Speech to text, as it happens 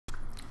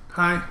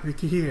Hi,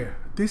 Vicky here.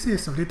 This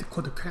is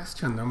LeetCode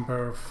question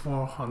number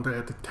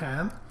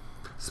 410.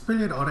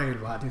 Split array,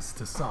 what is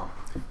the sum?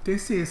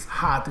 This is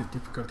hard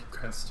difficulty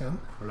question.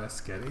 Let's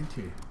get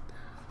into it.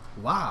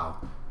 Wow,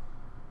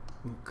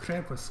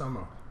 incredible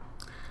summer.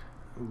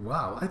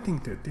 Wow, I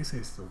think that this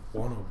is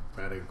one of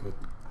very good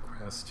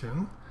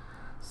question.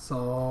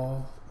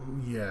 So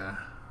yeah,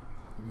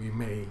 we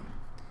may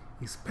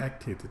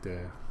expect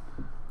the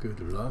good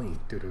learning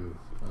to do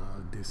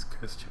this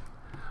question.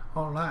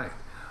 All right.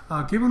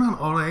 Given an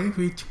array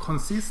which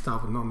consists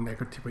of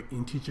non-negative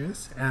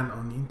integers and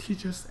an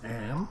integers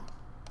m,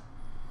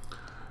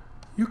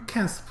 you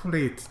can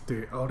split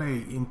the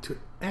array into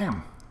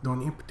m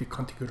non-empty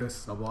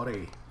contiguous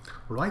subarray.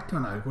 Write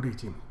an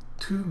algorithm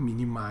to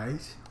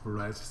minimize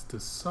the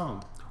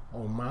sum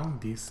among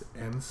these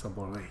m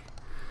subarray.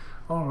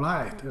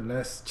 Alright,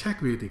 let's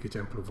check with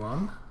example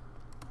 1.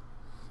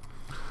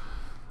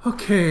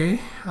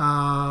 Okay,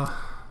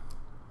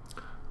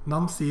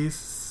 nums is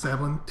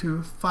 7,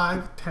 2,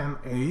 5, 10,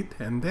 8,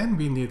 and then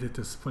we needed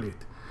to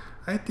split.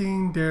 I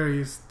think there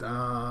is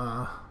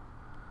how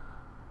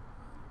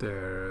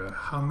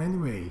many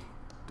way?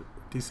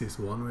 This is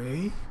one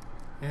way,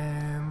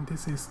 and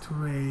this is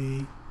 2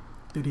 way,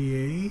 3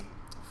 way,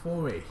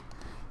 4 way.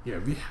 Yeah,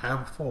 we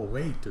have 4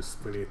 way to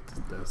split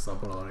the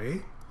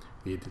subarray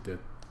with the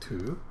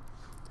 2.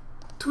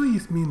 2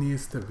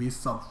 means that we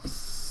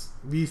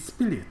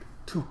split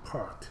 2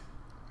 parts.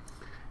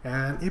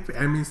 And if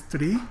m is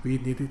 3, we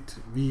needed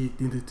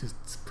to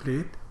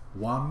split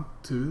 1,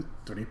 2,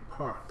 3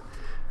 part.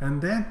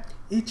 And then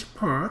each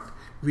part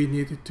we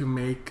needed to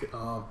make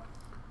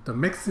the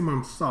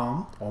maximum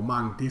sum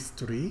among these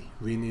 3.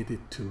 We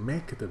needed to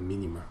make the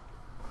minimum,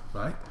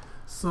 right?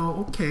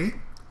 So okay,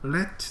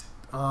 let's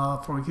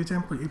for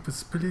example, if we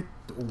split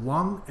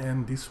 1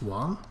 and this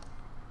one,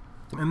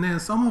 and then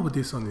sum of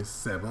this one is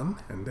 7,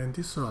 and then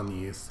this one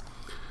is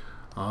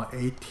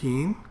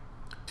 18.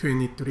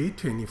 23,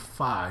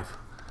 25,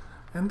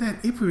 and then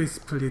if we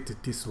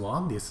split this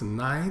one, it's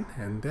 9,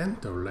 and then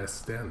the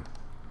less than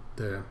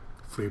the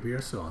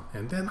previous one.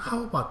 And then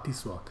how about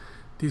this one?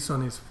 This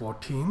one is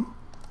 14.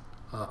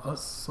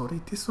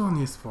 Sorry, this one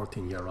is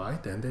 14. Yeah,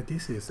 right. And then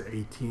this is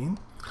 18.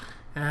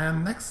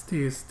 And next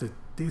is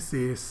this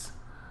is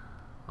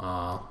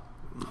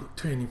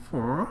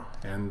 24,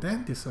 and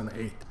then this one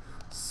 8.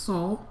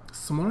 So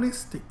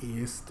smallest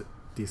is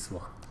this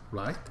one,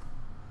 right?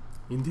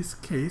 In this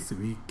case,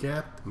 we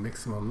get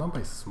maximum number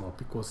is small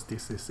because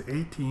this is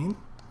 18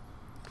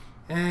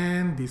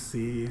 and this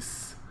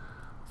is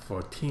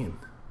 14.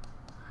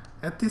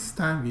 At this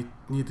time, we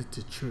needed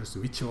to choose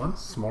which one,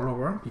 smaller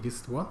one,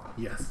 biggest one.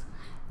 Yes,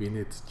 we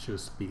need to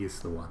choose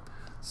biggest one.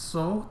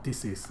 So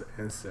this is the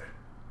answer.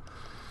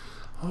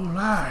 All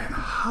right,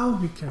 how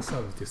we can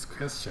solve this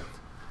question?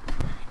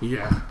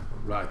 Yeah,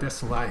 right,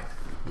 that's right.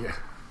 Yeah,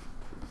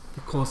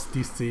 because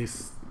this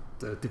is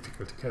the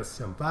difficult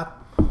question, but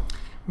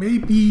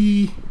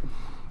maybe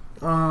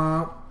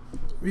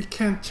we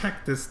can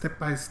check this step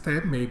by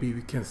step. Maybe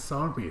we can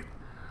solve it.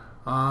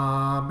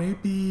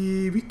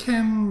 Maybe we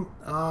can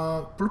with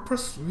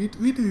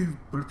the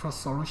blueprint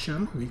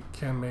solution we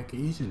can make it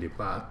easily,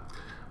 but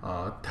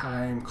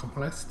time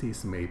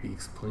complexities may be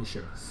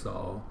exponential,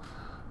 so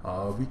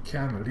we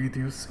can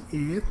reduce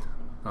it.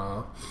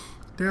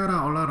 There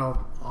are a lot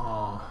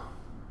of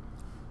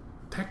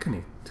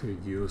technique to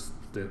use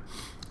the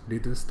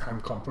reduce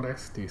time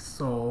complexity.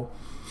 So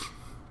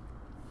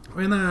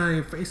when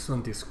I face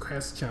on this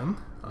question,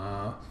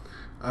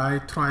 I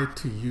try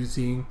to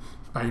using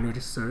binary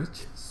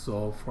search.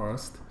 So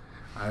first,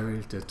 I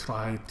will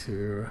try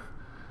to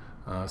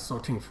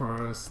sorting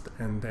first,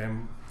 and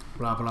then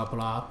blah blah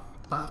blah,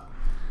 but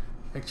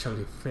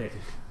actually fail.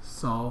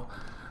 So,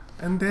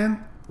 and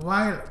then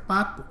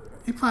but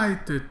if I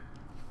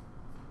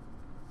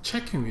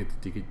checking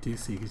with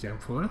this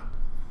example,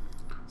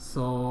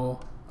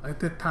 so at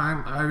the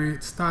time I will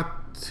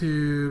start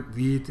to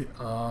read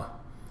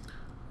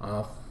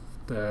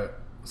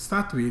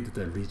start with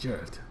the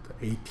result, the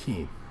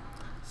 18.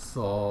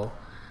 So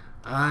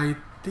I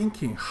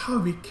thinking how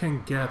we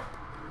can get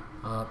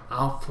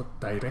output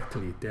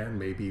directly. Then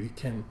maybe we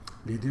can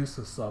reduce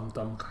some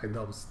kind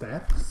of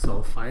step.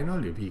 So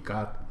finally we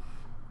got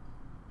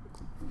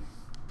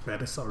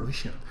better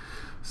solution.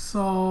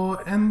 So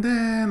and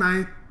then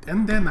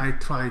I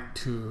try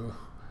to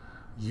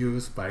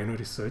use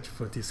binary search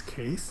for this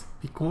case,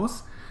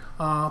 because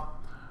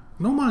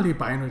normally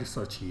binary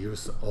search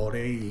use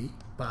array,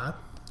 but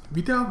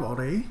without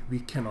array we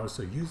can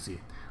also use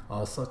it,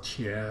 such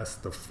as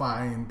the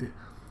find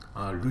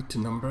root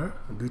number,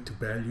 root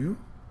value,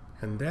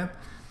 and then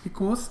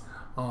because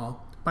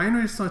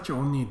binary search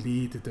only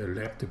read the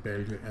left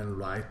value and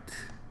right.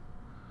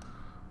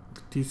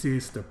 This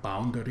is the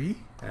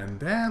boundary, and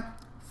then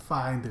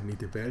find the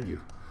mid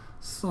value.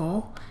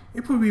 So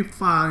if we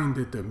find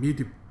the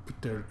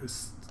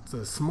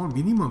small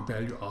minimum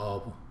value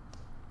of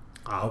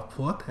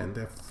output and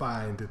then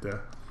find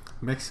the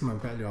maximum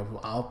value of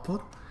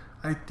output,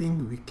 I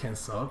think we can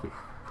solve it.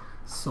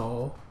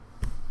 So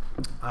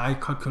I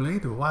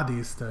calculate what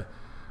is the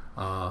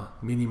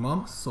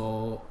minimum.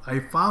 So I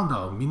found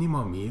out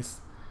minimum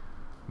is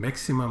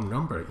maximum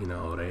number in an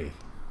array.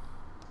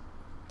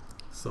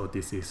 So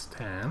this is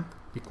 10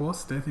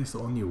 because that is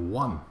only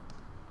 1.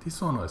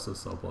 This one also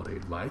sub-array,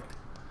 right?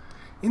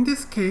 In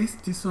this case,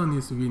 this one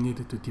is we need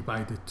to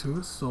divide the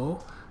 2, so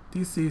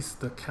this is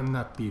the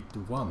cannot be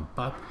 1.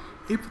 But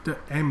if the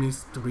m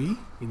is 3,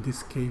 in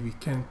this case we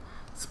can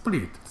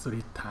split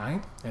 3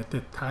 times. At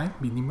that time,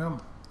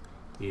 minimum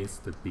is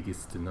the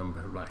biggest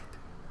number, right?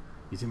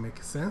 Does it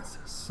make sense?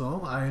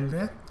 So I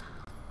let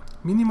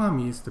minimum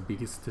is the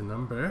biggest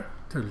number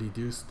to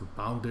reduce the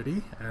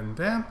boundary, and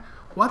then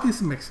what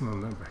is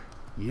maximum number?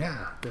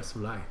 Yeah, that's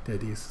right,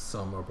 that is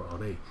sum of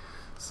array.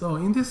 So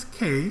in this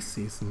case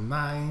it's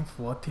 9,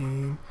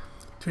 14,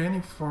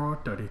 24,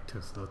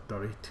 32, so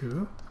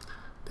 32.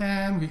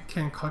 Then we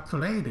can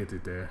calculate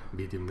the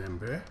medium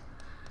number.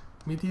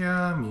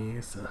 Medium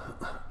is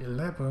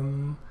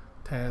 11,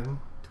 10,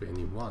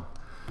 21.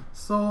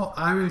 So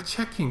I will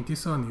checking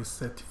this one is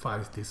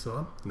satisfies, this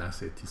one not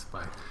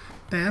satisfied.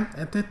 Then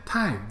at that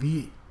time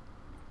we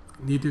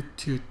needed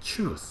to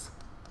choose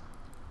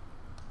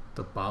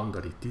the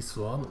boundary, this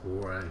one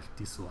or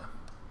this one.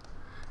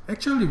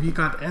 Actually we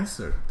got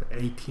answer, the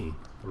 18,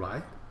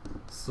 right?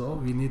 So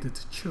we needed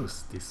to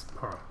choose this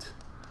part.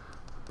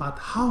 But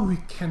how we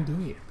can do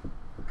it?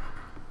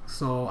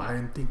 So I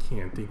am thinking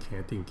and thinking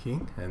and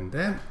thinking, and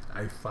then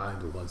I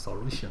find one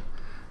solution.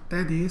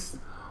 That is,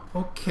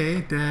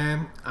 okay,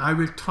 then I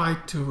will try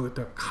to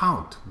the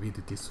count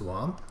with this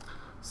one.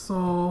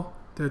 So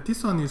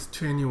this one is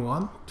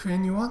 21.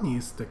 21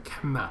 is the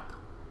cannot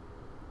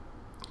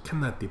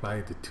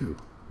divide the 2,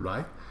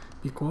 right?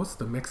 Because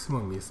the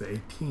maximum is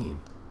 18.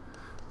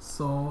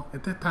 So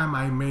at that time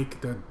I make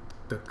the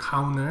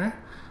counter,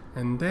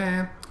 and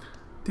then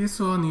this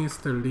one is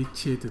the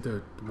reach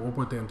the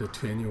over than the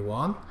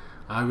 21.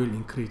 I will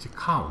increase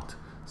count.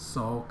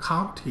 So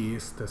count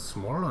is the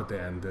smaller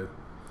than the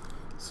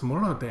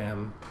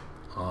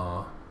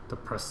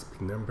first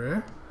big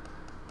number,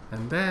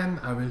 and then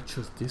I will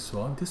choose this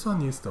one. This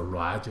one is the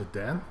larger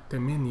than. That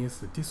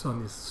means this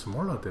one is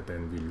smaller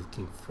than we're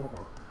looking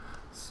for.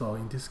 So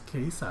in this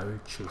case, I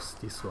will choose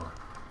this one.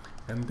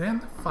 And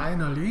then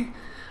finally,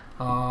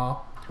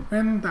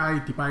 when I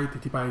divide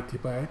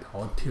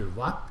until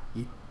what?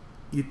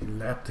 It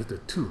left the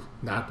 2,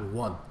 not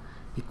 1.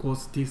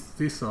 Because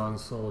this one,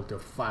 so to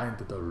find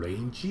the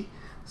range,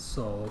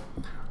 so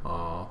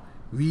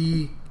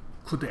we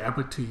could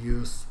able to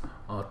use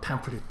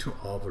template 2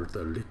 of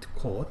the lit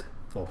code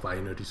for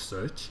binary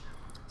search.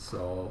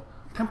 So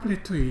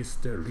template 2 is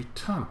the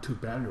return to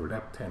value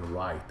left and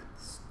right,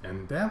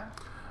 and then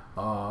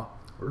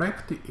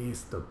left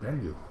is the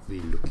value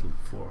we're looking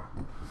for.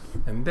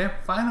 And then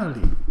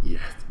finally,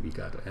 yes, we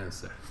got the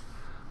answer.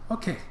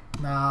 Okay,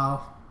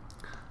 now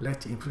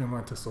let's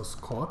implement the source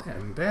code,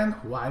 and then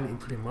while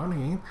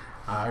implementing,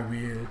 I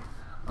will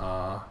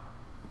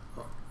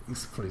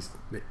express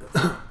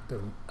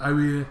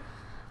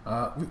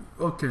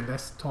okay,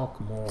 let's talk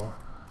more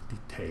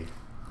detail.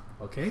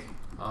 Okay,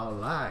 all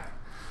right.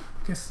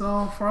 Okay,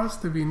 so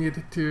first we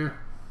need to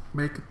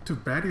make 2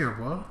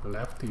 variables.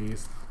 Left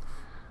is,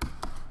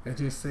 as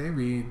you say,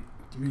 we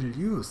will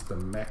use the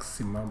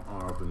maximum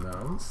of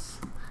nums,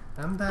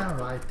 and then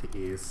right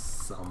is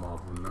sum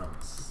of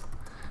nums.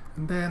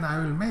 And then I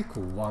will make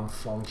one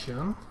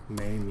function,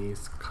 name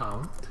is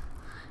count,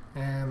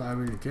 and I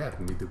will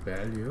get mid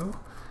value,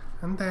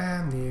 and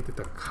then need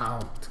the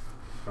count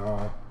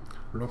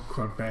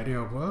local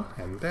variable,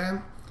 and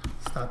then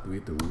start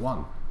with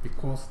 1,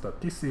 because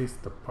this is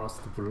the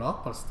first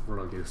block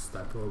is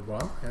start with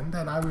 1, and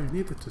then I will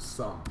need to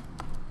sum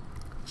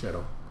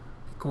 0,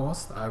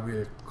 because I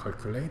will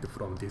calculate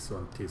from this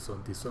one,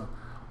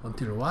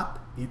 until what?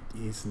 It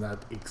is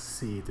not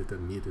exceed the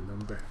mid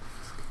number.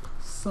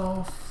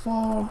 So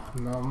for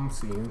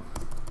nums in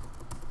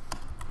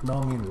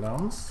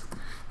nums,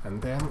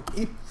 and then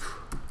if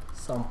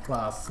sum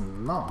plus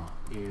num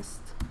is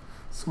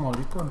small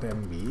equal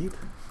than mid,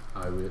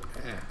 I will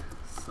add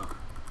sum.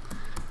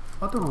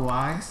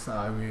 Otherwise,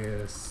 I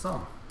will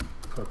sum,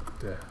 put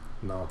the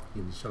num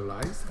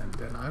initialize, and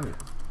then I will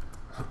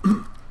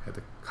add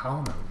a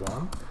counter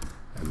 1,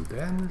 and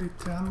then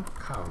return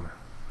counter.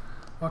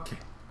 Okay,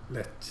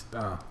 let's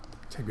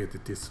check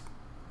with this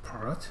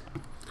part.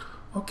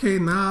 Okay,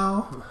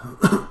 now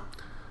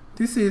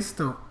this is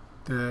the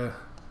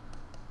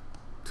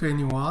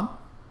 21.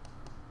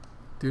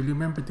 Do you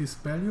remember this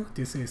value?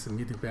 This is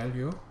mid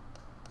value.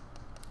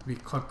 We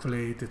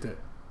calculated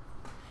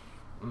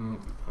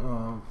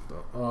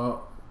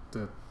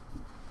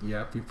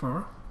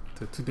before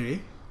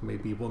today,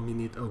 maybe 1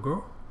 minute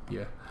ago.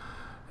 Yeah,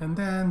 and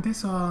then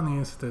this one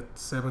is the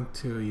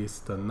 72 is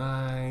the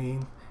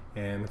 9,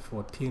 and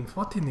 14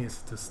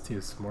 is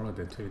still smaller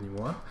than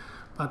 21.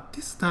 But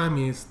this time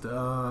is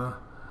the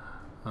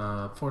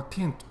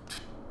 14,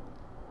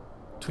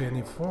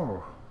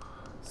 24.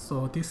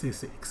 So this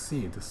is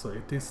exceed. So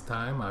at this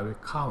time I will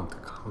count.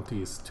 Count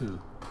is 2,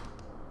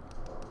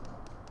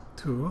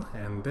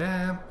 and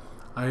then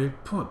I will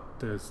put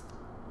this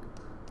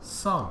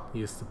sum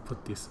is to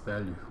put this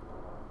value.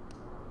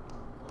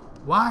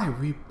 Why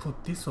we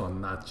put this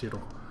one not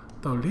 0?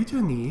 The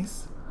reason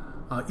is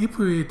if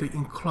we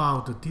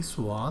include this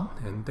one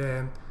and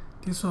then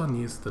this one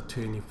is the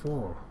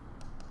 24,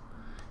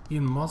 it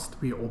must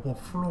be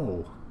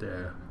overflow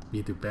the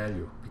mid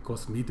value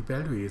because mid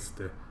value is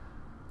the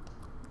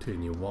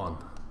 21.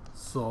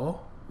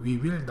 So we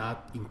will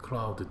not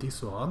include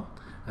this one,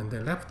 and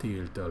then left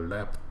is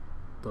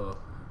the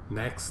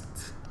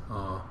next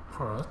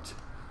part.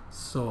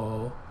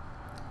 So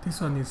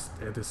this one is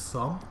at the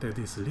sum, that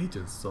is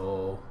region.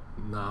 So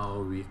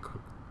now we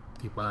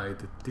divide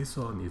this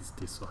one is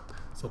this one.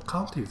 So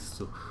count is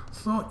 2.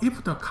 So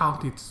if the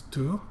count is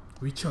 2,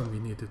 which one we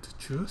needed to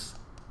choose?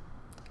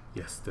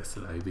 Yes, that's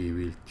right, we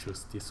will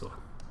choose this one.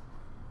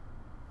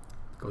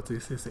 Because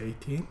this is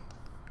 18,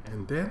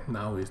 and then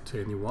now it's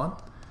 21.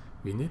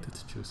 We needed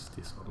to choose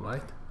this one,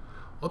 right?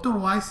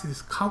 Otherwise,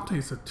 this count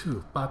is a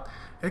 2. But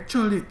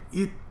actually,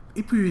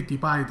 if we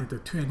divide the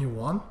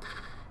 21,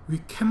 we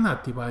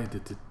cannot divide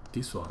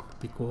this one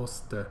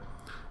because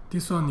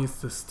this one is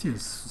still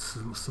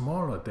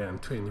smaller than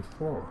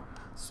 24.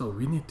 So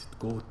we need to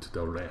go to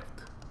the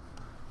left.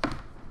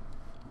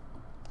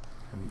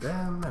 And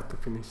then to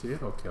finish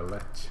it, okay,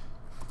 let's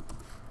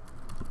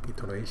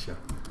iteration.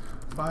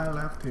 File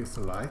left is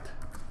right.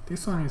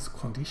 This one is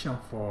condition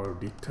for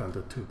return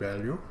the two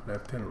value,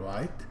 left and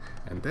right,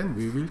 and then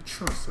we will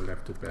choose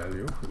left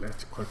value.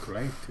 Let's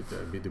calculate the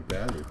mid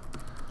value.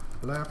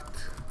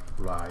 Left,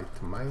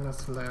 right,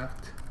 minus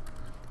left,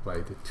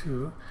 by the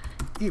 2.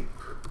 If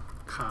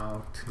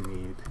count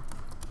mid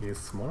is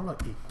smaller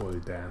equal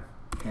than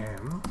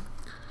m,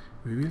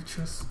 we will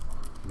choose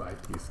right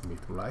is mid,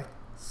 right?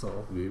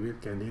 So we will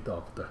get rid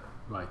of the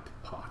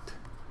right part.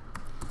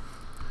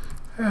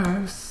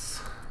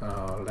 Else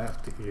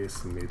left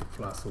is mid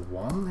plus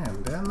 1,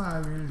 and then I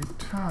will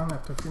return,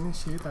 after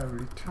finish it, I will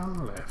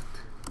return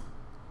left.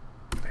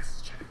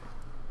 Let's check.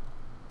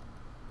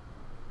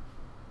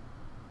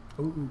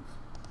 Ooh.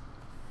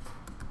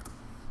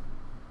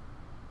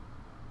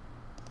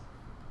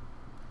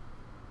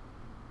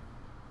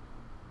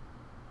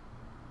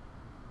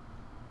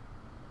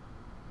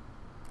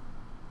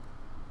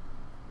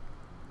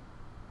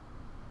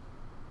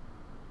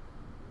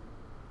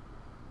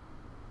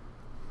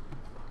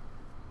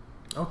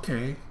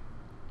 Okay,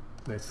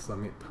 let's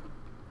submit.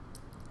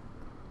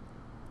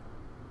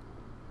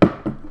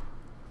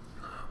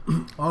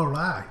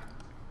 Alright,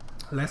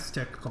 let's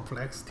check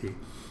complexity.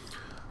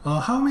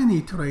 How many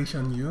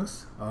iterations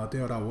used?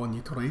 There are one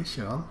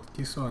iteration.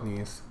 This one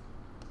is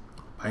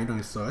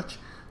binary search.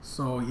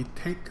 So it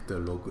takes the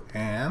log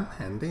n,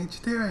 and then is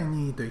there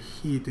any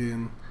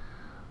hidden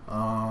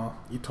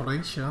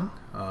iteration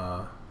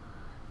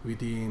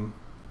within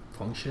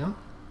function?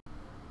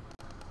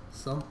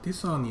 So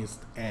this one is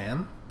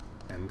n,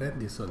 and then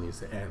this one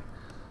is n.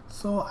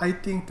 So I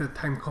think the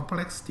time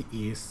complexity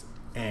is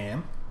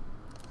n,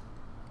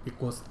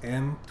 because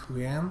n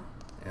to n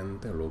and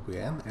the log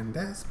n, and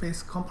then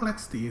space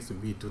complexity is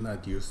we do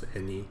not use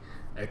any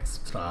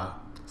extra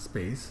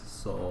space,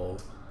 so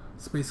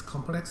space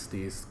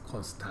complexity is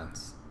constant.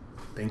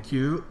 Thank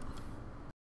you.